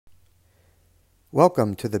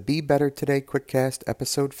Welcome to the Be Better Today Quickcast,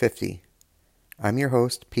 episode 50. I'm your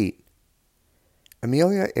host, Pete.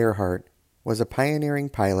 Amelia Earhart was a pioneering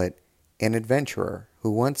pilot and adventurer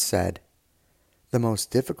who once said, "The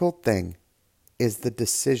most difficult thing is the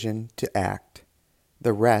decision to act.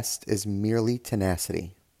 The rest is merely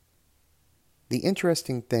tenacity." The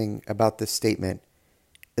interesting thing about this statement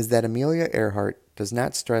is that Amelia Earhart does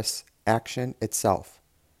not stress action itself,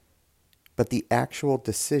 but the actual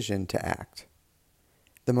decision to act.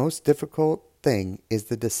 The most difficult thing is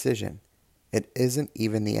the decision. It isn't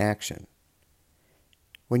even the action.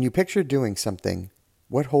 When you picture doing something,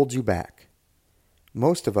 what holds you back?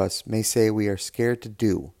 Most of us may say we are scared to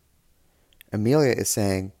do. Amelia is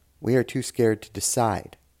saying we are too scared to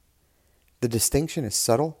decide. The distinction is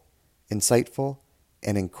subtle, insightful,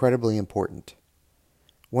 and incredibly important.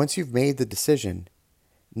 Once you've made the decision,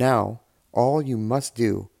 now all you must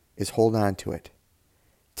do is hold on to it.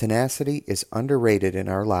 Tenacity is underrated in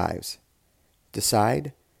our lives.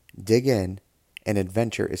 Decide, dig in, and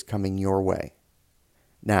adventure is coming your way.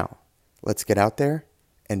 Now, let's get out there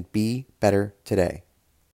and be better today.